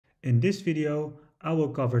In this video, I will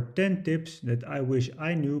cover 10 tips that I wish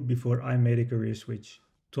I knew before I made a career switch.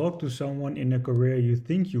 Talk to someone in a career you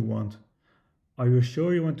think you want. Are you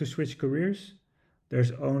sure you want to switch careers?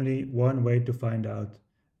 There's only one way to find out,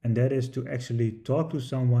 and that is to actually talk to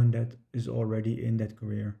someone that is already in that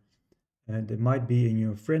career. And it might be in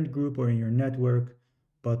your friend group or in your network,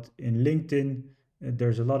 but in LinkedIn,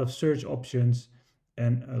 there's a lot of search options,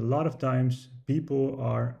 and a lot of times people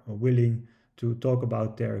are willing to talk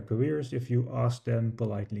about their careers if you ask them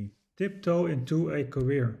politely. Tiptoe into a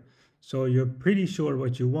career. So you're pretty sure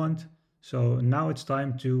what you want. So now it's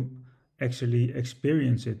time to actually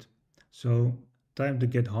experience it. So time to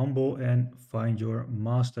get humble and find your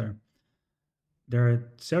master. There are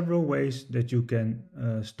several ways that you can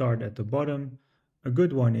start at the bottom. A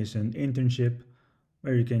good one is an internship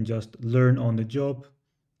where you can just learn on the job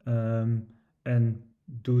um, and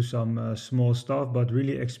do some small stuff, but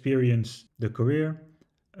really experience the career.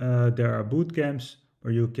 There are boot camps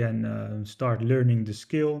where you can start learning the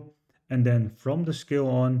skill, and then from the skill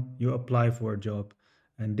on, you apply for a job.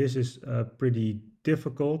 And this is pretty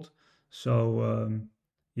difficult. So,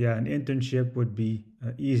 yeah, an internship would be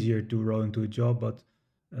easier to roll into a job, but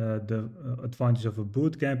the advantage of a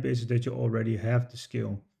boot camp is that you already have the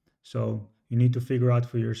skill. So, you need to figure out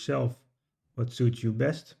for yourself what suits you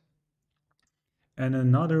best. And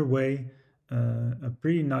another way, a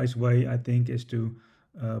pretty nice way, I think, is to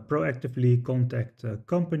proactively contact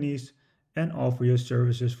companies and offer your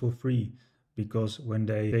services for free. Because when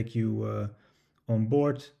they take you on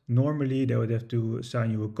board, normally they would have to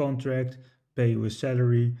sign you a contract, pay you a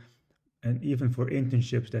salary, and even for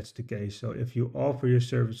internships, that's the case. So if you offer your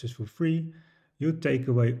services for free, you take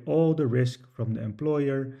away all the risk from the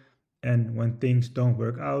employer. And when things don't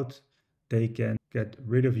work out, they can get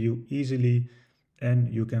rid of you easily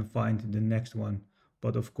and you can find the next one.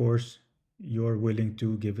 But of course, you're willing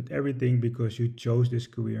to give it everything because you chose this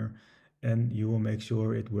career and you will make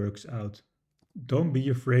sure it works out. Don't be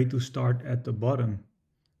afraid to start at the bottom.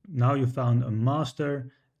 Now you found a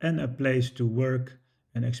master and a place to work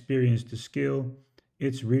and experience the skill.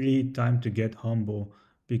 It's really time to get humble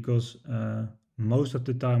because most of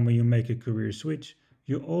the time when you make a career switch,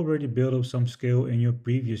 you already build up some skill in your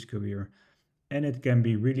previous career. And it can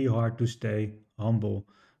be really hard to stay humble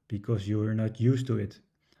because you're not used to it.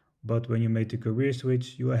 But when you make the career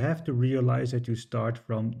switch, you have to realize that you start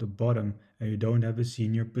from the bottom and you don't have a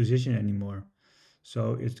senior position anymore.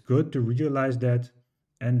 So it's good to realize that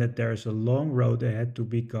and that there's a long road ahead to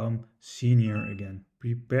become senior again.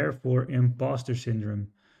 Prepare for imposter syndrome.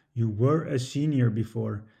 You were a senior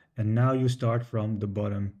before and now you start from the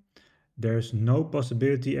bottom. There's no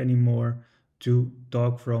possibility anymore to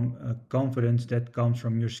talk from a confidence that comes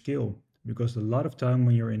from your skill. Because a lot of time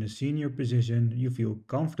when you're in a senior position, you feel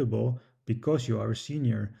comfortable because you are a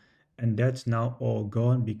senior. And that's now all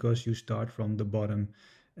gone because you start from the bottom.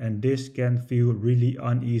 And this can feel really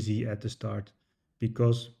uneasy at the start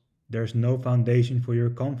because there's no foundation for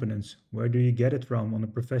your confidence. Where do you get it from on a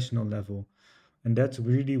professional level? And that's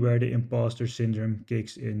really where the imposter syndrome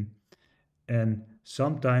kicks in. And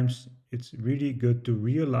sometimes it's really good to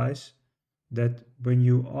realize that when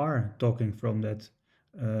you are talking from that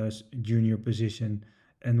junior position,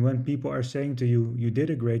 and when people are saying to you, you did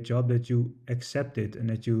a great job, that you accept it and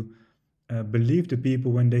that you believe the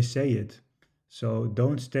people when they say it. So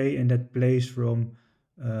don't stay in that place from,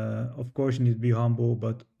 of course, you need to be humble,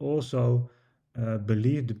 but also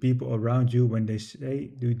believe the people around you when they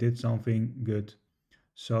say you did something good.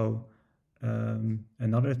 So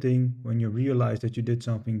another thing, when you realize that you did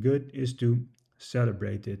something good, is to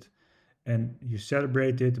celebrate it. And you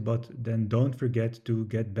celebrate it, but then don't forget to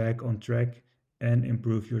get back on track and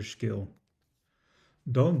improve your skill.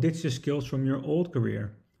 Don't ditch the skills from your old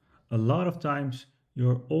career. A lot of times,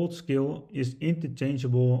 your old skill is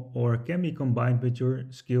interchangeable or can be combined with your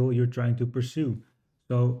skill you're trying to pursue.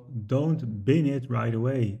 So don't bin it right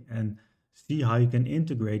away and see how you can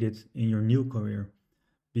integrate it in your new career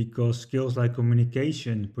because skills like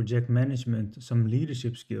communication, project management, some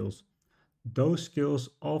leadership skills, those skills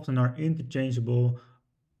often are interchangeable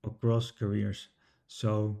across careers.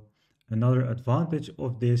 So, another advantage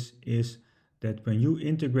of this is that when you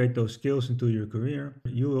integrate those skills into your career,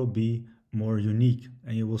 you will be more unique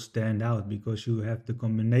and you will stand out because you have the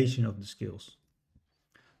combination of the skills.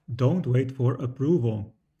 Don't wait for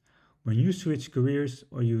approval. When you switch careers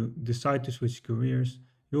or you decide to switch careers,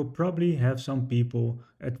 you'll probably have some people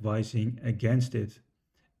advising against it.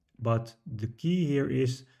 But the key here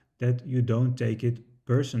is that you don't take it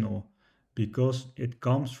personal because it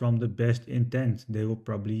comes from the best intent. They will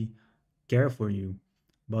probably care for you.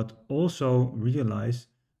 But also realize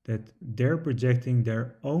that they're projecting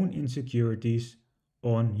their own insecurities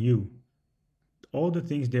on you. All the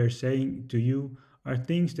things they're saying to you are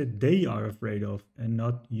things that they are afraid of and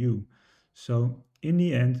not you. So, in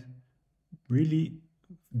the end, really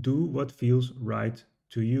do what feels right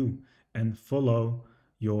to you and follow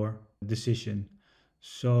your decision.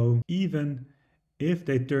 So, even if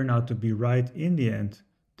they turn out to be right in the end,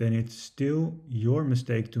 then it's still your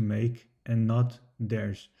mistake to make and not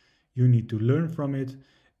theirs. You need to learn from it,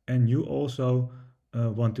 and you also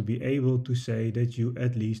want to be able to say that you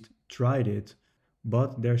at least tried it.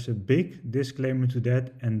 But there's a big disclaimer to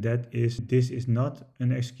that, and that is this is not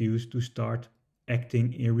an excuse to start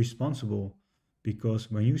acting irresponsible. Because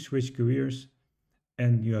when you switch careers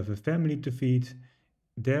and you have a family to feed,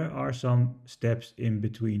 there are some steps in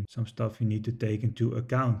between, some stuff you need to take into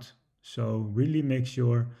account. So really make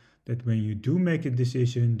sure that when you do make a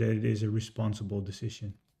decision, that it is a responsible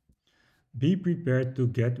decision. Be prepared to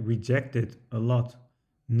get rejected a lot.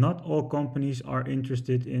 Not all companies are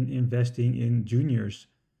interested in investing in juniors.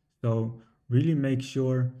 So really make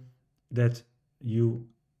sure that you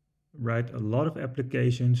write a lot of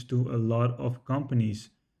applications to a lot of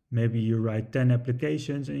companies. Maybe you write 10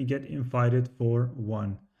 applications and you get invited for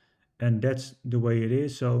one. And that's the way it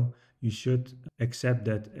is. So you should accept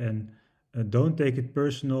that and don't take it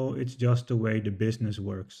personal. It's just the way the business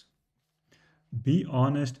works. Be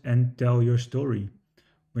honest and tell your story.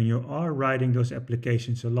 When you are writing those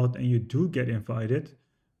applications a lot and you do get invited,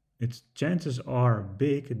 its chances are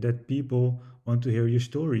big that people want to hear your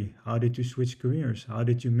story. How did you switch careers? How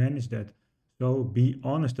did you manage that? So be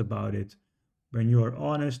honest about it. When you are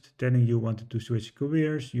honest, telling you wanted to switch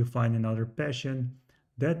careers, you find another passion.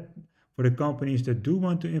 That for the companies that do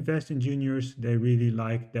want to invest in juniors, they really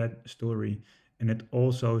like that story. And it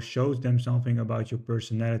also shows them something about your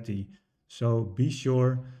personality. So be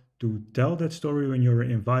sure to tell that story when you're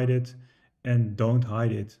invited and don't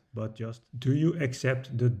hide it, but just do you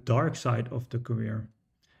accept the dark side of the career?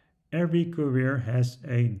 Every career has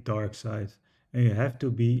a dark side, and you have to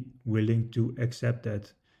be willing to accept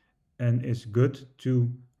that. And it's good to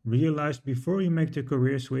realize before you make the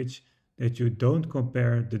career switch that you don't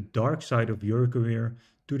compare the dark side of your career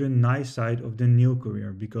to the nice side of the new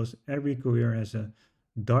career, because every career has a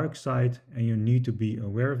dark side and you need to be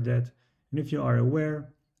aware of that. And if you are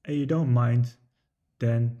aware and you don't mind,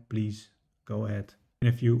 then please go ahead. And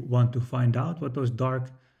if you want to find out what those dark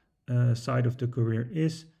side of the career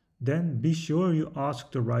is, then be sure you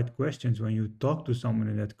ask the right questions when you talk to someone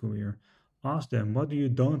in that career. Ask them, what do you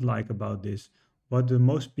don't like about this? What do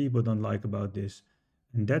most people don't like about this?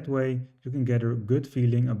 And that way you can get a good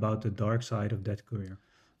feeling about the dark side of that career.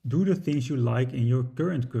 Do the things you like in your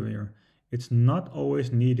current career. It's not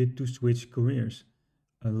always needed to switch careers.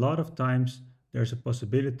 A lot of times there's a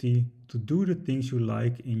possibility to do the things you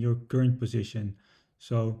like in your current position.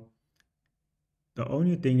 So the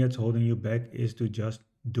only thing that's holding you back is to just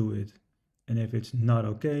do it. And if it's not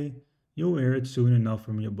okay, you'll hear it soon enough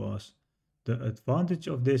from your boss. The advantage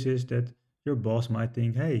of this is that your boss might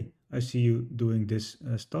think, hey, I see you doing this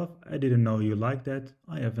stuff. I didn't know you like that.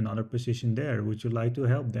 I have another position there. Would you like to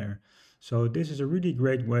help there? So this is a really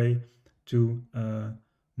great way to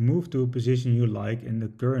move to a position you like in the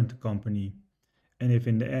current company. And if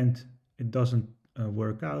in the end it doesn't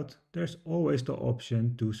work out, there's always the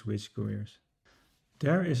option to switch careers.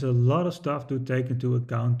 There is a lot of stuff to take into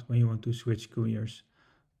account when you want to switch careers.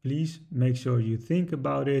 Please make sure you think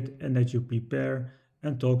about it and that you prepare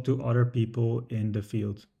and talk to other people in the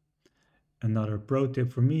field. Another pro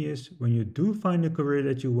tip for me is when you do find a career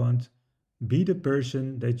that you want, be the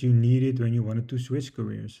person that you needed when you wanted to switch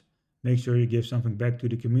careers. Make sure you give something back to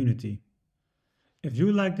the community. If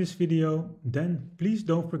you like this video, then please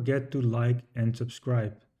don't forget to like and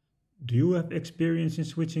subscribe. Do you have experience in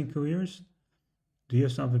switching careers? Do you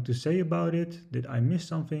have something to say about it? Did I miss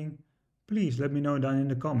something? Please let me know down in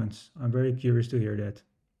the comments. I'm very curious to hear that.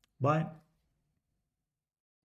 Bye.